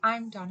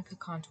I'm Donica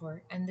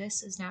Contour, and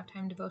this is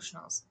Naptime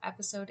Devotionals,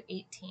 Episode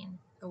 18.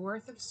 The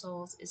Worth of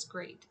Souls is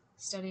Great,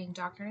 studying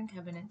Doctrine and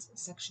Covenants,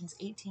 Sections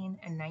 18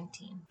 and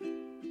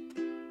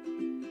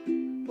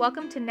 19.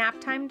 Welcome to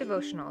Naptime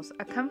Devotionals,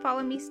 a come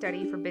follow me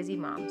study for busy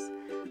moms.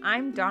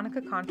 I'm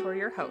Donica Contour,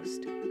 your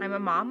host. I'm a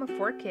mom of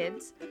 4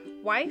 kids,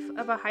 wife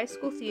of a high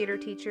school theater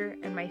teacher,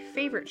 and my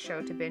favorite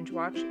show to binge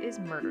watch is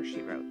Murder,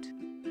 She Wrote.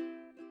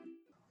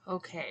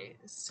 Okay,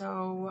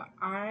 so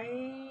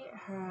I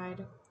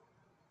had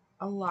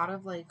a lot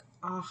of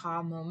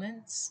aha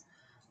moments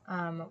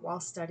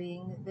while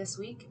studying this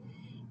week,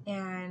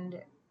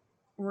 and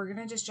we're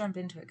gonna just jump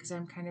into it because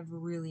I'm kind of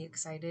really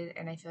excited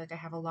and I feel like I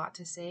have a lot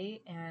to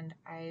say, and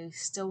I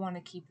still want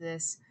to keep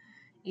this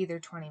either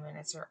 20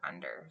 minutes or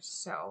under.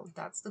 So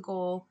that's the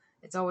goal.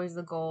 It's always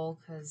the goal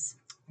because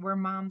we're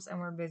moms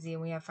and we're busy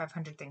and we have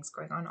 500 things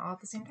going on all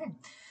at the same time.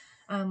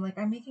 Like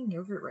I'm making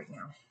yogurt right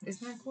now.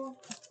 Isn't that cool?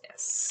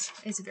 Yes,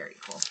 it's very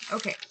cool.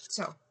 Okay,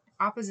 so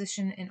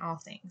opposition in all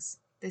things.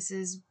 This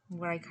is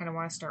what I kind of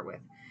want to start with.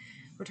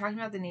 We're talking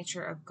about the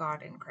nature of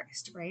God in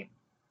Christ, right?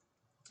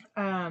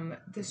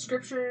 The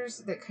scriptures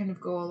that kind of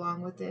go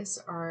along with this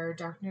are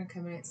Doctrine and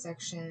Covenants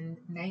section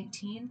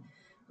 19,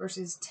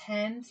 verses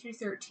 10 through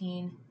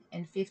 13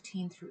 and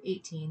 15 through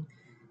 18,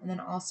 and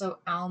then also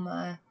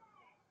Alma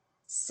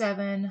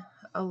 7,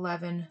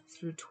 11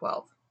 through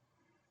 12.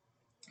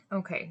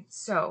 Okay,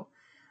 so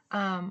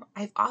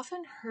I've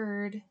often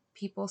heard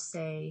people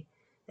say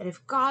that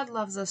if God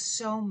loves us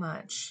so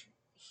much,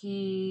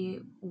 he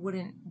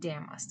wouldn't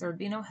damn us. There would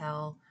be no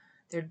hell,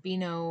 there'd be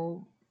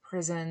no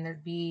prison,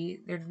 there'd be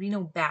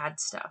no bad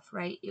stuff,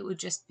 right? It would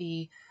just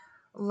be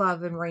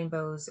love and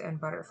rainbows and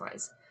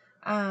butterflies.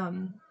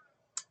 But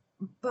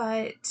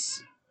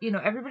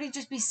everybody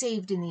just be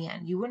saved in the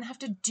end. You wouldn't have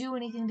to do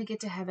anything to get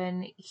to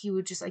heaven. He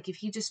would just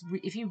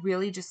if he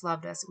really just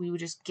loved us, we would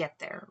just get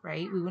there,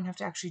 right? We wouldn't have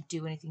to actually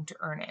do anything to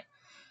earn it.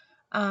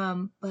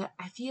 But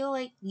I feel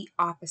like the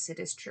opposite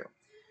is true.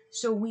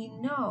 So we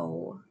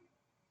know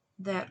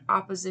that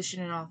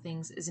opposition in all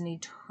things is an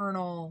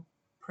eternal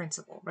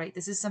principle, right?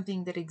 This is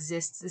something that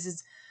exists. This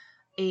is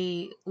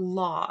a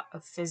law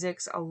of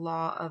physics, a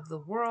law of the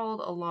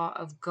world, a law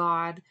of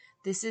God.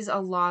 This is a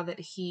law that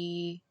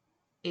he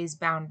is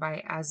bound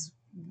by as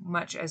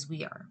much as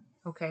we are,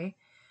 okay?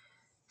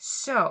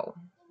 So,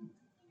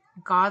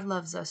 God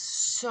loves us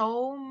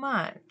so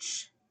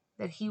much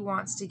that he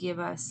wants to give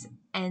us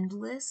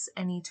endless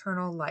and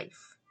eternal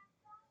life.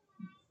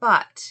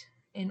 But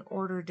in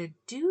order to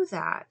do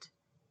that,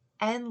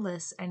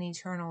 endless and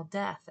eternal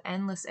death,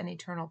 endless and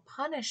eternal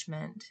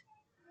punishment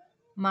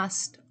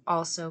must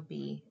also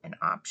be an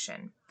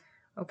option.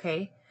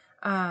 Okay?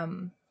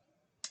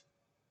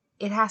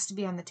 It has to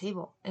be on the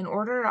table. In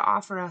order to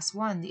offer us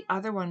one, the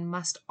other one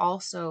must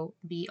also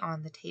be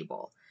on the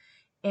table.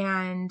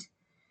 And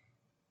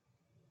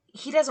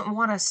he doesn't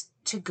want us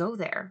to go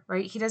there,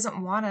 right? He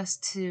doesn't want us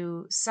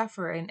to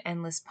suffer an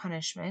endless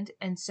punishment.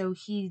 And so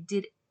he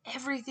did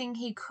everything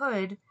he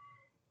could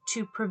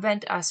to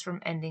prevent us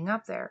from ending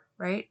up there,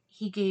 right?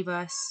 He gave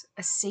us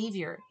a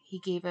savior. He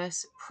gave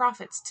us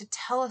prophets to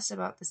tell us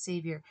about the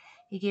savior.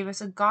 He gave us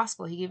a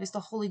gospel. He gave us the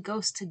Holy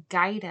Ghost to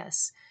guide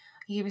us.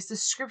 He gave us the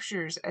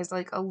scriptures as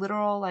like a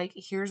literal,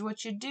 here's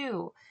what you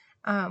do.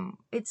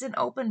 It's an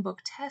open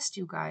book test,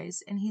 you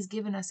guys, and he's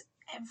given us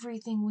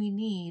everything we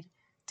need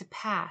to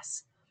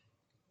pass.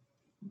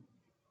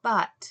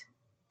 But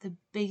the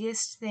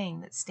biggest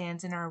thing that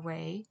stands in our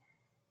way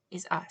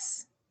is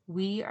us.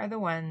 We are the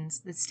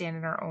ones that stand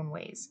in our own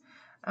ways.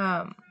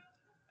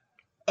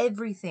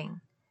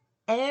 Everything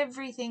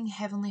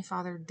Heavenly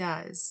Father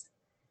does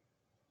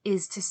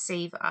is to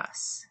save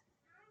us.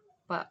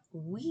 But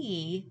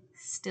we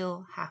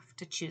still have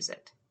to choose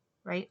it,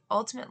 right?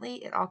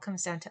 Ultimately, it all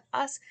comes down to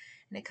us,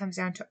 and it comes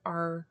down to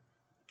our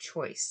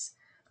choice.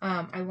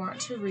 I want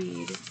to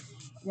read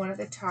one of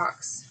the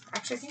talks.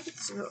 Actually, I think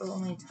it's the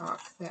only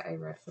talk that I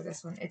read for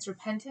this one. It's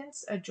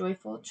Repentance, A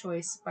Joyful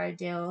Choice by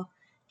Dale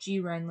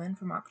G. Renlund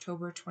from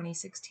October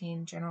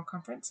 2016 General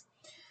Conference.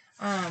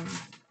 And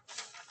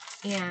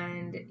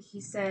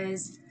he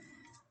says,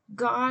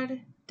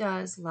 God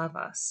does love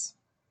us.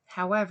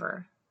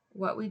 However,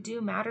 what we do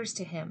matters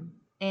to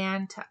him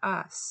and to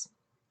us.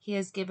 He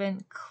has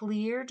given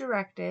clear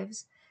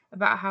directives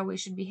about how we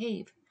should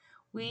behave.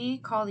 We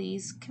call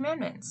these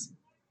commandments.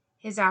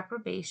 His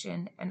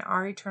approbation and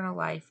our eternal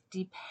life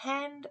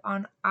depend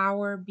on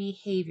our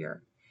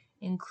behavior,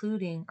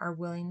 including our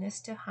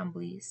willingness to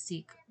humbly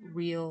seek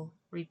real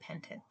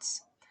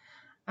repentance.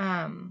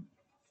 And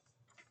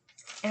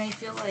I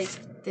feel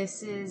like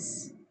this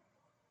is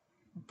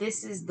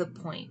the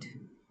point,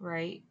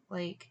 right?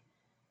 Like,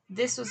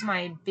 this was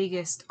my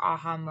biggest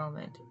aha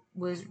moment,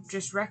 was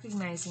just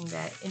recognizing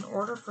that in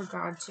order for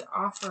God to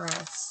offer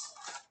us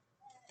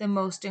the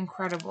most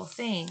incredible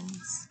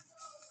things,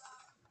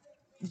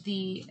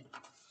 the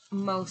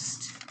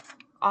most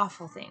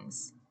awful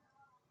things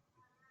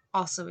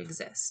also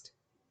exist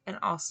and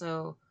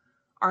also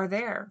are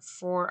there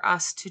for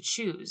us to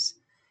choose.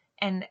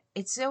 And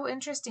it's so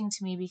interesting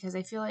to me because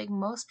I feel like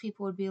most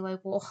people would be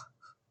like, well,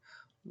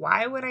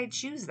 why would I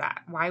choose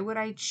that? Why would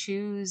I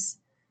choose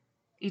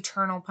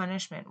eternal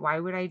punishment? Why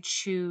would I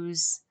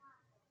choose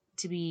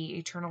to be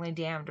eternally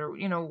damned, or,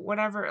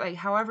 whatever, like,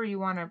 however you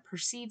want to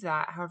perceive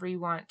that, however you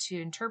want to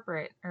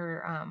interpret,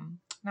 or,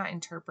 not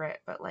interpret,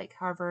 but like,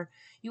 however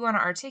you want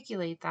to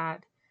articulate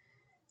that.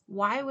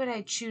 Why would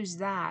I choose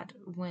that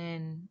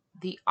when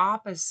the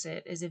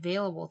opposite is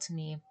available to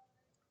me?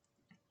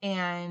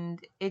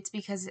 And it's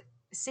because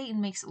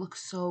Satan makes it look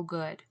so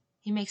good.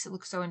 He makes it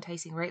look so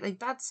enticing, right? Like,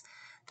 that's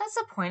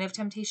the point of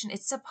temptation.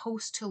 It's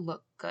supposed to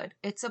look good.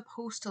 It's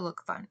supposed to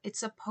look fun. It's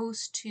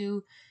supposed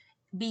to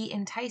be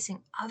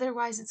enticing.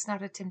 Otherwise, it's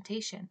not a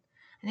temptation.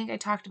 I think I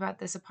talked about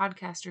this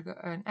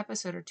an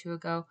episode or two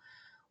ago,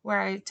 where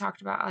I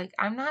talked about, like,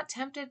 I'm not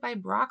tempted by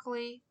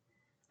broccoli.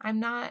 I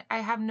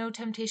have no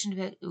temptation to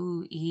be like,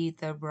 ooh, eat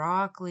the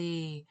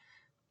broccoli.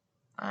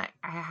 I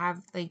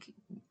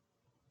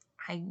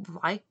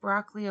like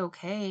broccoli,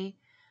 okay.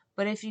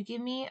 But if you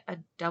give me a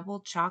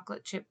double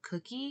chocolate chip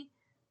cookie,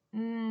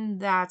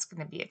 that's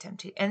going to be a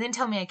temptation. And then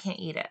tell me I can't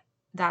eat it.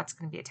 That's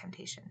going to be a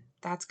temptation.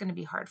 That's going to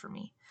be hard for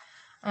me.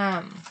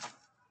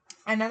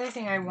 Another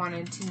thing I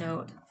wanted to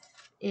note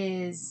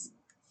is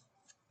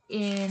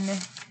in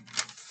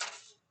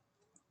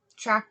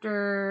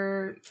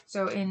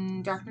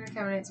in Doctrine and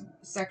Covenants,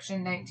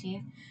 section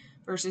 19,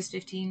 verses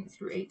 15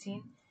 through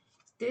 18,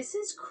 this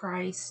is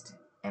Christ,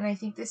 and I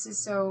think this is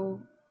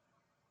so,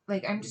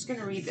 like, I'm just going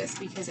to read this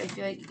because I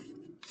feel like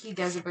he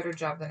does a better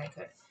job than I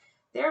could.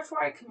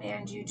 Therefore I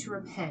command you to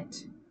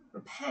repent.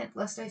 Repent,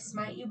 lest I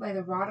smite you by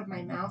the rod of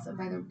my mouth, and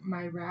by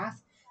my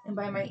wrath, and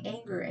by my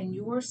anger, and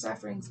your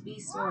sufferings be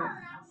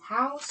sore.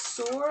 How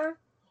sore?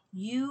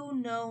 You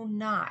know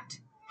not.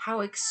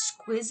 How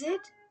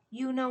exquisite?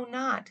 You know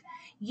not.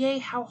 Yea,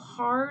 how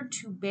hard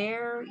to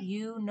bear?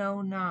 You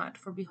know not.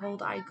 For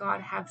behold, I,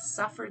 God, have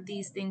suffered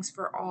these things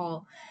for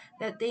all,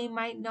 that they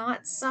might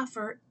not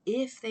suffer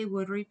if they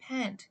would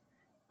repent.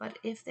 But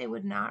if they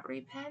would not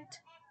repent,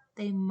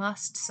 they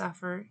must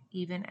suffer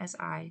even as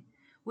I,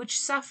 which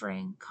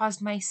suffering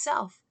caused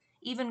myself,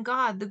 even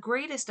God, the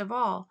greatest of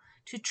all,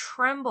 to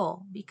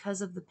tremble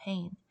because of the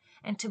pain,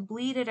 and to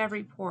bleed at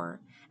every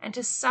pore, and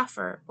to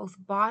suffer both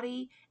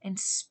body and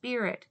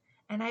spirit.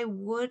 And I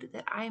would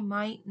that I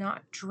might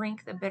not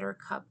drink the bitter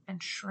cup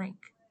and shrink.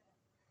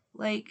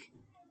 Like,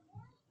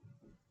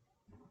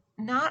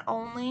 not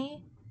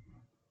only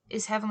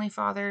is Heavenly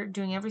Father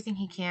doing everything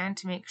he can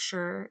to make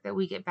sure that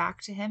we get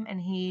back to him,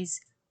 and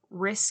he's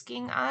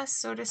risking us,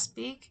 so to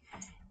speak,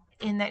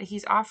 in that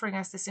he's offering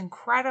us this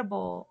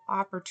incredible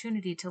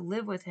opportunity to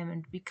live with him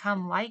and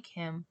become like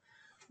him,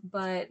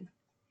 but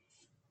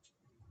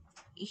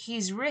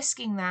he's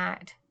risking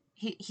that.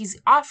 He's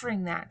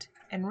offering that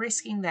and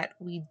risking that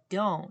we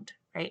don't,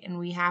 right? And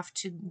we have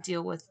to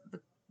deal with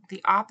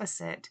the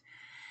opposite.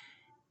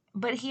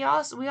 But we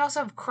also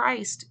have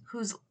Christ,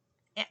 who's,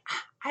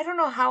 I don't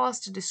know how else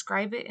to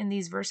describe it in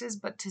these verses,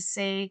 but to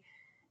say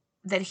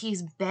that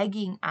he's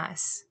begging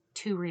us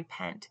to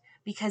repent,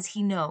 because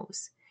he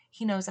knows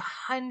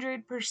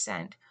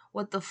 100%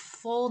 what the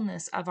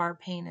fullness of our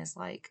pain is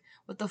like,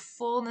 what the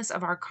fullness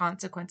of our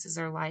consequences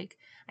are like.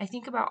 I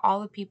think about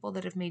all the people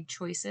that have made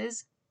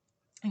choices,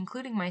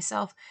 including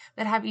myself,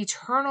 that have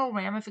eternal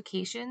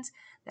ramifications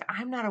that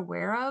I'm not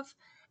aware of.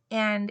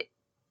 And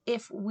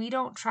if we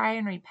don't try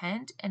and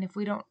repent, and if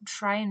we don't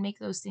try and make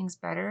those things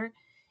better,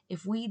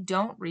 if we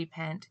don't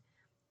repent,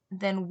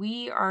 then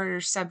we are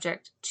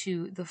subject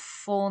to the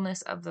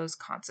fullness of those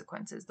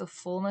consequences, the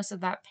fullness of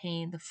that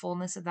pain, the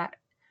fullness of that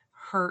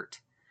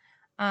hurt.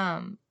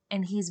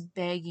 And he's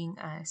begging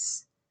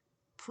us,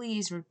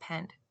 please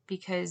repent,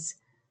 because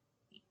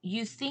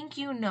you think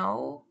you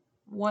know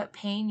what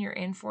pain you're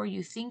in for.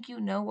 You think you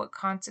know what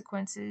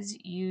consequences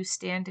you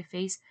stand to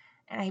face.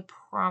 And I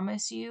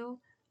promise you,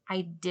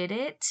 I did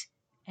it,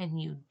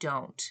 and you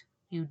don't.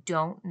 You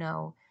don't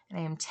know. And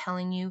I am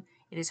telling you,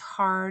 it is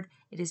hard.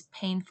 It is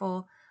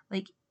painful.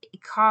 Like,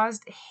 it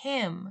caused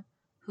him,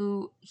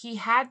 who he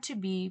had to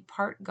be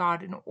part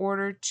God in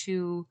order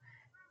to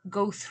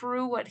go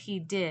through what he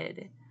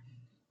did.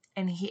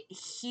 And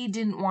he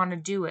didn't want to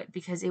do it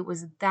because it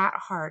was that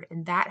hard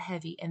and that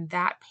heavy and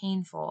that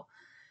painful.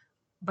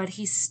 But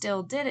he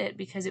still did it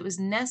because it was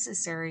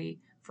necessary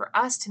for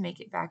us to make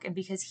it back, and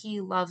because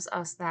he loves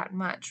us that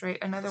much, right?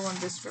 Another one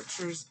of the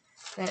scriptures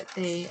that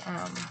the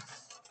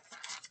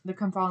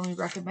Come Follow Me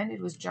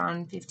recommended was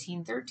John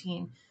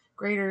 15:13.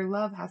 Greater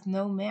love hath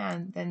no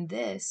man than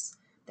this,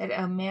 that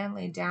a man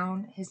lay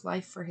down his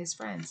life for his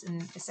friends.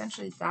 And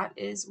essentially that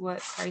is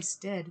what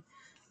Christ did.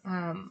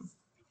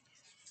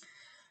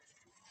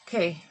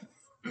 Okay.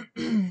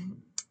 The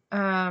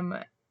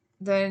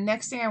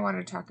next thing I want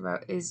to talk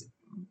about is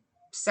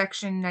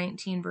section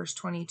 19, verse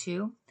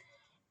 22.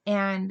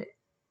 And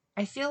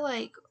I feel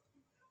like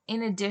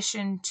in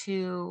addition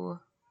to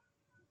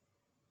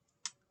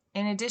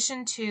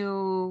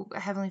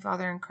Heavenly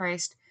Father and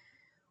Christ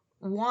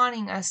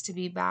wanting us to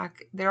be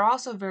back, they're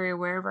also very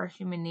aware of our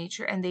human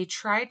nature, and they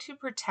try to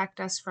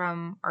protect us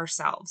from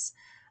ourselves.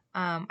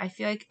 I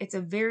feel like it's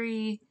a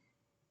very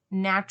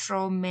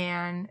natural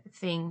man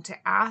thing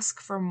to ask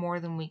for more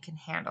than we can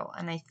handle.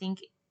 And I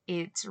think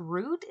its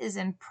root is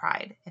in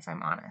pride, if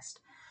I'm honest.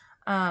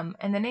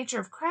 And the nature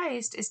of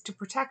Christ is to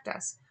protect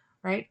us,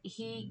 right?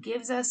 He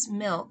gives us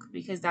milk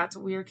because that's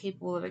what we are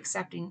capable of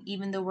accepting,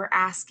 even though we're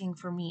asking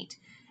for meat.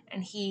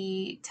 And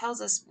he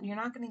tells us, you're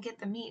not going to get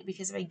the meat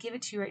because if I give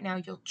it to you right now,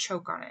 you'll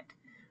choke on it,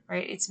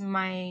 right? It's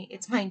my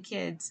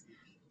kids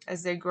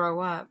as they grow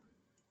up.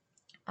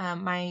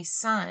 My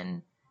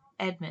son,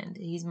 Edmund,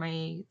 he's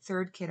my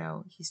third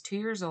kiddo. He's 2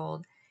 years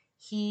old.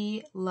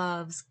 He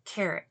loves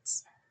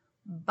carrots,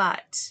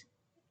 but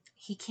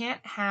he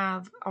can't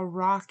have a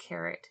raw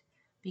carrot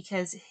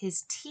because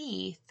his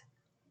teeth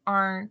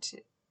aren't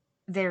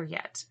there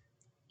yet.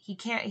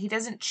 He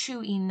doesn't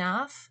chew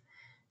enough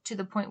to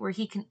the point where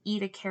he can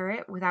eat a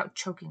carrot without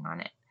choking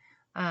on it.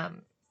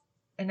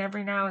 And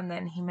every now and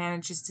then he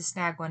manages to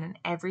snag one, and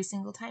every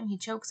single time he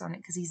chokes on it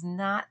because he's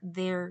not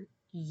there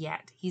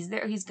yet. He's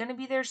there. He's going to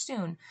be there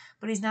soon,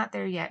 but he's not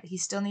there yet. He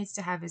still needs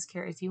to have his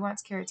carrots. If he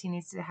wants carrots, he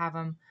needs to have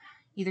them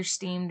either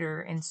steamed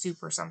or in soup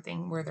or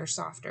something where they're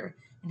softer,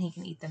 and he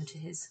can eat them to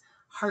his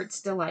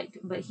heart's delight.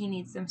 But he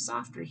needs them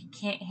softer. He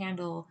can't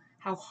handle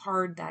how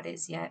hard that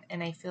is yet.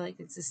 And I feel like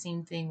it's the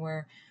same thing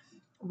where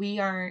we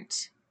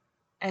aren't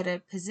at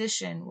a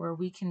position where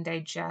we can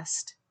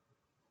digest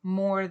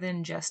more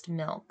than just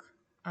milk.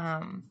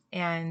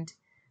 And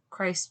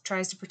Christ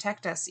tries to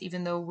protect us,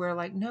 even though we're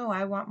like, no,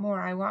 I want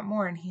more.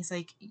 And he's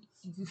like,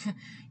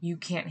 you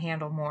can't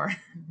handle more.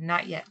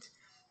 Not yet.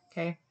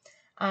 Okay.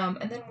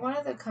 And then one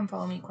of the come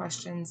follow me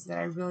questions that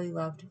I really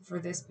loved for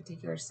this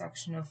particular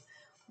section of,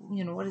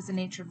 what is the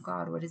nature of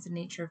God? What is the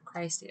nature of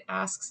Christ? It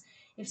asks,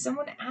 if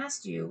someone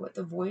asked you what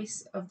the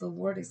voice of the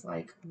Lord is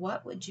like,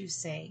 what would you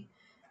say?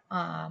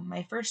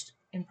 My first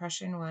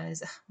impression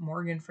was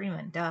Morgan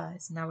Freeman. Duh.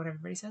 Isn't that what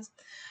everybody says?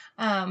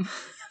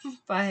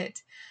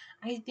 But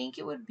I think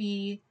the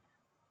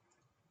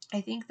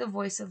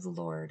voice of the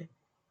Lord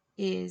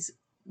is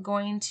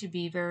going to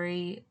be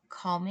very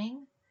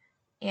calming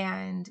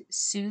and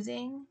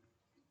soothing.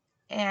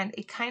 And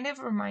it kind of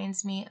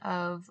reminds me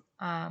of,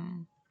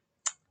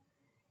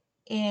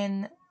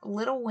 in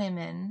Little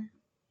Women,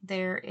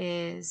 there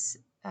is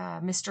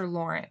Mr.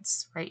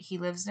 Lawrence, right? He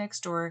lives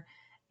next door,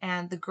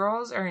 and the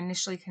girls are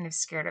initially kind of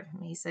scared of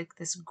him. He's like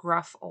this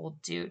gruff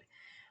old dude,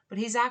 but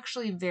he's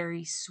actually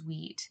very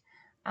sweet.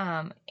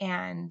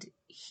 And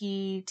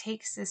he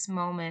takes this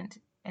moment,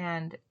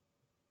 and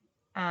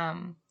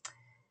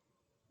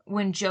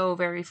when Jo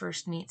very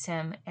first meets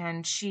him,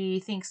 and she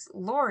thinks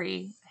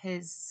Laurie,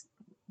 his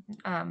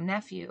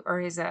nephew or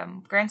his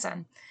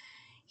grandson,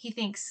 she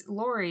thinks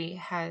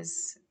Laurie's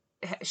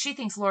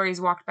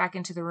walked back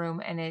into the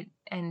room,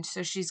 and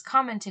so she's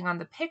commenting on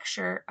the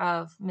picture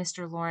of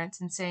Mr. Lawrence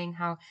and saying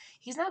how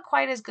he's not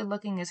quite as good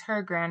looking as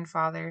her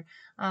grandfather,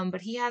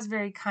 but he has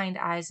very kind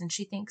eyes, and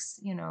she thinks,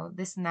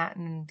 this and that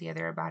and the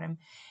other about him.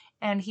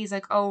 And he's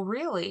like, oh,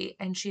 really?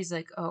 And she's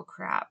like, oh,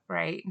 crap,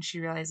 right? And she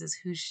realizes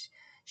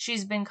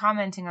she's been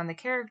commenting on the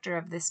character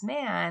of this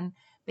man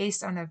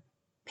based on a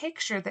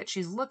picture that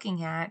she's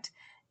looking at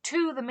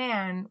to the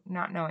man,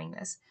 not knowing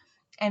this.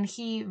 And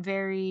he's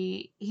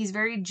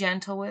very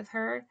gentle with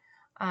her.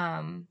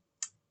 And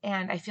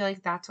I feel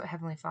like that's what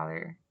Heavenly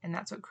Father and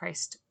that's what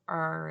Christ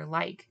are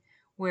like,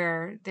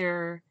 where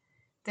they're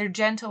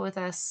gentle with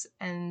us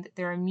and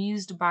they're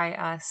amused by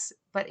us,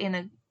 but in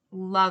a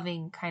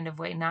loving kind of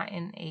way, not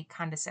in a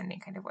condescending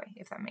kind of way,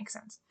 if that makes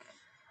sense.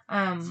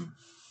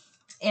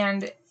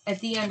 And at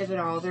the end of it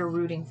all, they're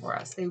rooting for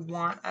us. They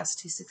want us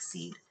to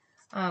succeed,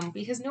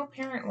 because no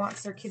parent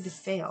wants their kid to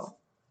fail,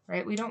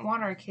 right? We don't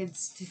want our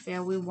kids to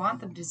fail. We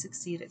want them to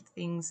succeed at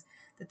things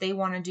that they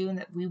want to do and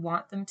that we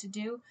want them to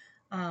do.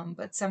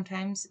 But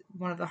sometimes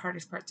one of the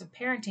hardest parts of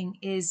parenting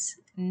is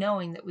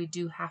knowing that we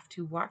do have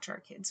to watch our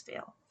kids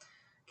fail.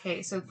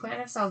 Okay, so plan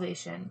of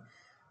salvation.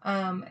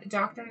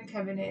 Doctrine and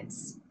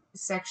Covenants,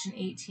 section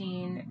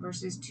 18,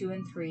 verses 2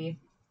 and 3.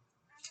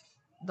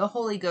 The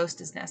Holy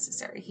Ghost is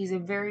necessary. He's a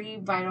very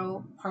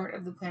vital part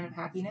of the plan of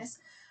happiness.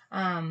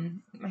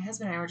 My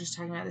husband and I were just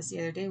talking about this the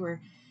other day,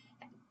 where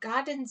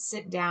God didn't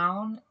sit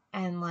down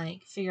and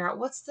figure out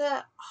what's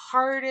the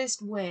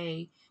hardest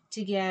way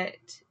to get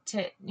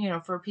to,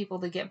 for people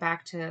to get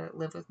back to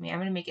live with me. I'm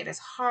going to make it as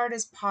hard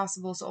as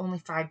possible so only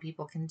 5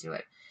 people can do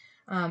it.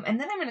 And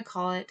then I'm going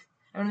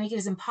to make it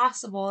as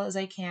impossible as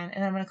I can,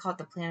 and I'm going to call it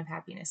the plan of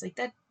happiness.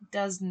 That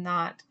does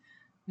not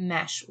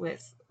mesh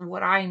with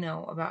what I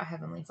know about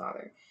Heavenly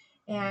Father.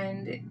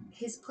 And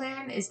his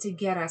plan is to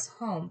get us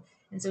home.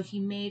 And so he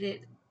made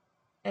it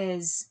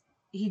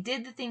he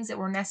did the things that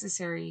were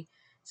necessary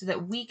so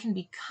that we can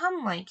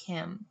become like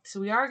him. So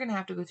we are going to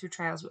have to go through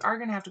trials. We are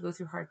going to have to go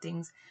through hard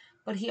things.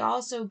 But he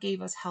also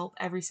gave us help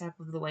every step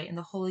of the way. And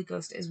the Holy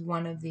Ghost is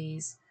one of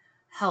these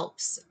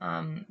helps,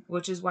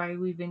 which is why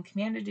we've been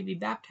commanded to be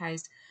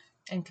baptized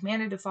and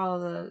commanded to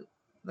follow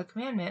the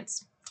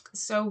commandments,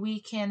 so we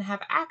can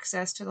have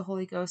access to the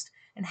Holy Ghost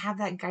and have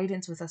that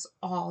guidance with us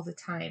all the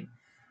time.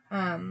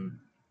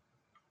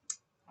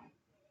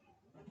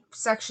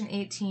 Section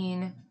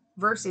 18,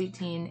 verse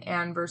 18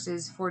 and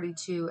verses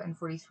 42 and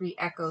 43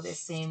 echo this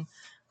same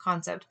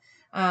concept.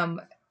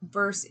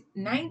 Verse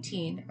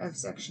 19 of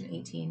section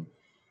 18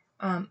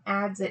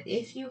 adds that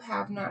if you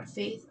have not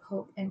faith,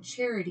 hope, and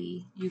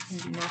charity, you can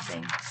do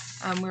nothing.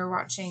 We were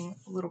watching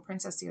Little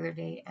Princess the other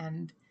day,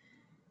 and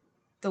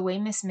the way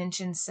Miss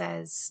Minchin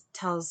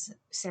tells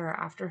Sarah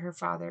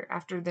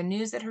after the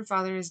news that her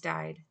father has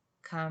died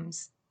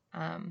comes,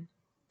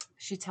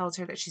 she tells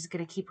her that she's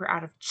going to keep her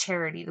out of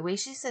charity. The way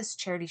she says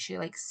charity, she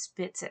like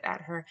spits it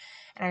at her.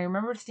 And I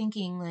remember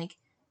thinking, like,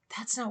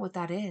 that's not what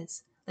that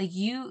is. Like,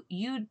 you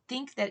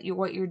think that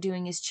what you're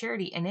doing is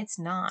charity, and it's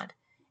not.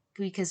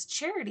 Because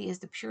charity is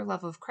the pure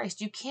love of Christ.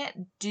 You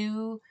can't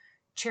do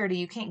charity.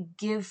 You can't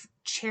give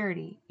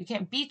charity. You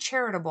can't be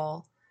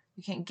charitable.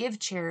 You can't give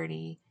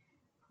charity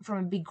from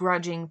a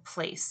begrudging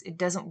place. It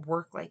doesn't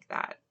work like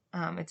that.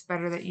 It's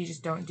better that you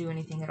just don't do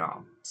anything at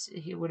all.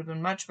 It would have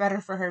been much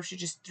better for her if she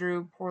just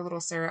threw poor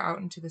little Sarah out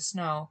into the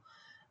snow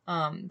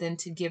than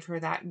to give her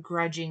that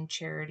grudging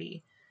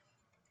charity.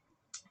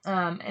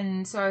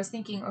 And so I was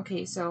thinking,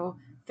 okay, so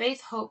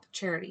faith, hope,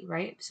 charity,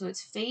 right? So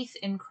it's faith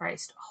in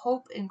Christ,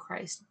 hope in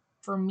Christ.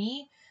 For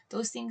me,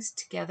 those things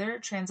together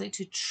translate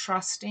to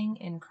trusting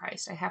in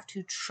Christ. I have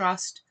to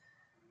trust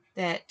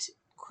that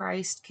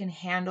Christ can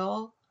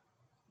handle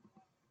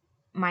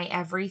my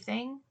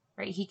everything,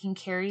 right? He can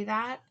carry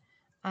that,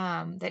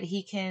 that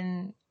he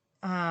can,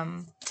 there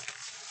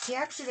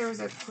was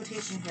a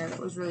quotation here that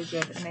was really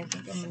good, and I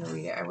think I'm going to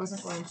read it. I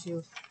wasn't going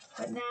to,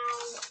 but now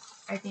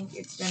I think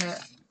it's going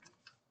to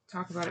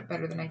talk about it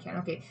better than I can.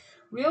 Okay.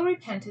 Real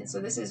repentance. So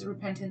this is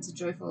Repentance, a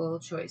Joyful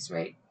Choice,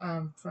 right?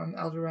 From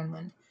Elder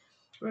Renlund.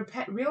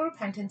 Real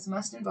repentance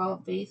must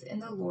involve faith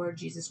in the Lord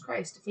Jesus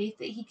Christ, faith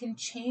that he can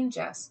change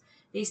us,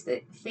 faith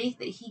that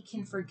he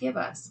can forgive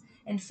us,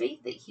 and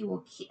faith that he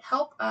will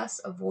help us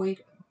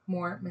avoid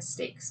more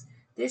mistakes.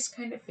 This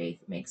kind of faith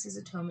makes his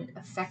atonement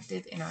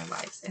effective in our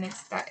lives. And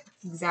it's that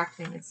exact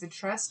thing. It's the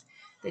trust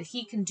that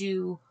he can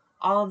do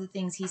all the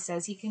things he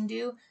says he can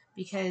do,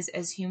 because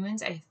as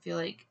humans, I feel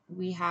like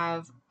we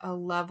have a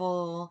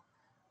level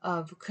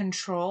of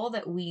control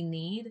that we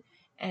need.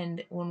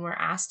 And when we're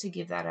asked to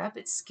give that up,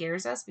 it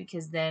scares us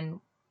because then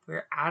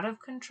we're out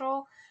of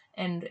control,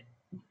 and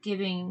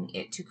giving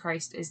it to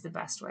Christ is the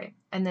best way.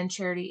 And then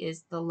charity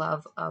is the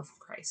love of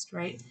Christ,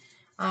 right?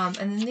 And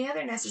then the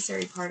other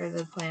necessary part of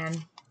the plan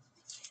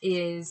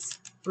is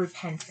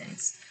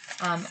repentance.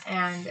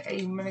 And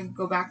I'm going to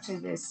go back to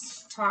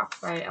this talk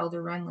by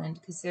Elder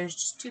Renlund because there's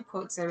just two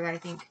quotes there that I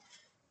think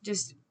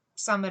just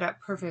sum it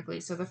up perfectly.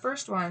 So the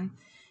first one,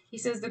 he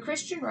says, the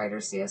Christian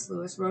writer C.S.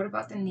 Lewis wrote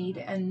about the need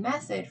and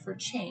method for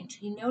change.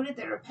 He noted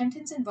that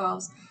repentance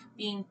involves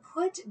being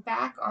put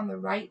back on the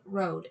right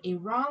road. A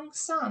wrong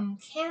sum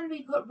can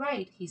be put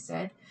right, he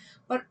said,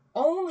 but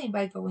only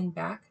by going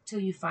back till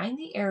you find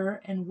the error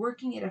and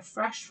working it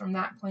afresh from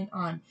that point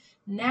on.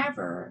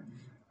 Never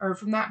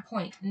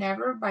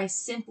by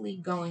simply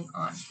going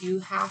on. You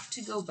have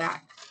to go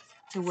back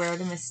to where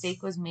the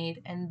mistake was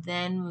made and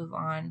then move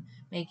on,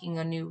 making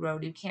a new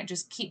road. You can't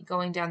just keep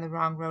going down the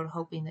wrong road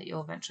hoping that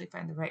you'll eventually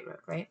find the right road,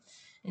 right?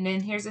 And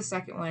then here's the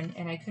second one,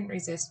 and I couldn't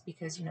resist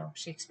because,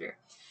 Shakespeare.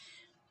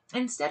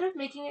 Instead of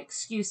making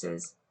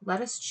excuses,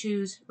 let us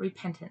choose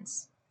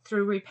repentance.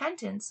 Through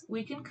repentance,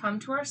 we can come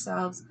to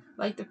ourselves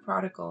like the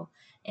prodigal,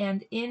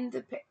 and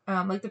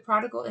like the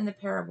prodigal in the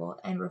parable,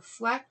 and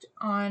reflect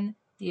on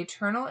the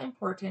eternal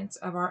importance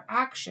of our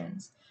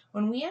actions.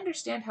 When we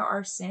understand how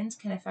our sins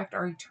can affect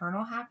our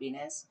eternal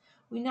happiness,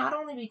 we not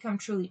only become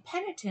truly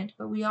penitent,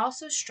 but we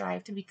also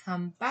strive to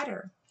become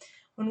better.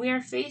 When we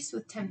are faced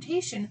with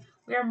temptation,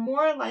 we are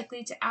more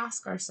likely to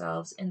ask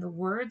ourselves, in the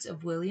words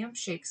of William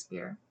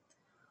Shakespeare,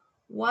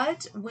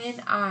 what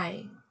win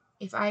I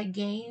if I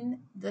gain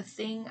the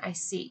thing I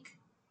seek?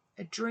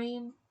 A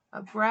dream,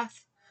 a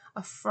breath,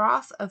 a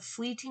froth of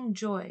fleeting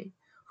joy.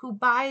 Who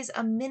buys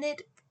a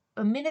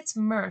minute's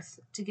mirth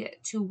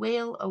to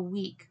wail a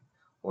week,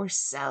 or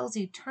sells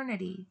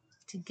eternity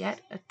to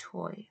get a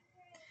toy?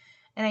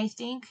 And I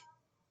think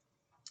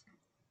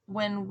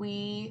when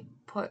we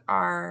put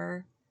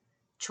our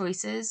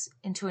choices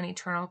into an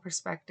eternal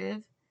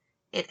perspective,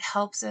 it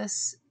helps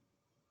us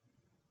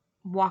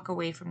walk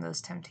away from those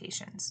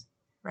temptations,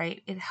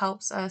 right? It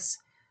helps us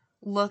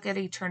look at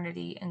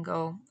eternity and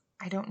go,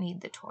 I don't need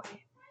the toy.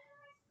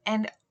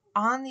 And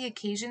on the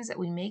occasions that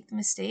we make the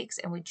mistakes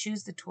and we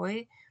choose the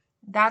toy,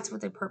 that's what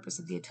the purpose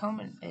of the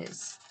atonement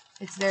is.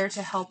 It's there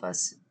to help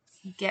us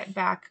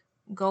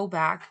go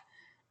back,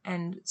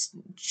 and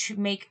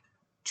make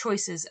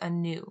choices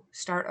anew,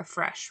 start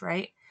afresh,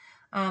 right?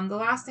 The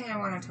last thing I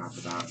want to talk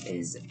about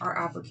is our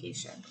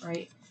application,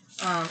 right?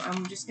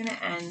 I'm just going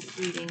to end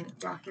reading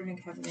Doctrine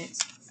and Covenants,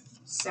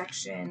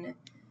 section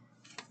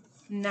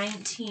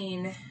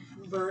 19,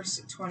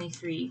 verse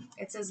 23.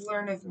 It says,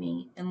 learn of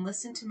me and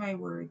listen to my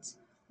words.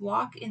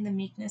 Walk in the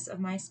meekness of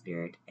my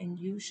spirit, and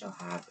you shall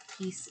have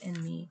peace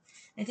in me.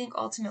 I think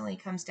ultimately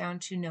it comes down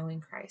to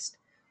knowing Christ.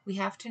 We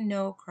have to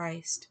know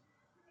Christ,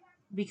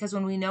 because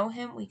when we know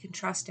him, we can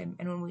trust him.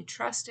 And when we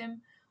trust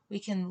him, we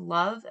can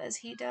love as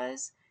he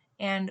does,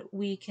 and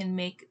we can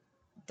make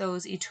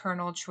those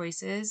eternal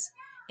choices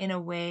in a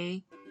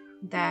way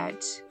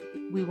that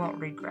we won't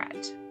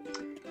regret.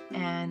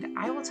 And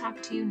I will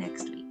talk to you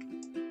next week.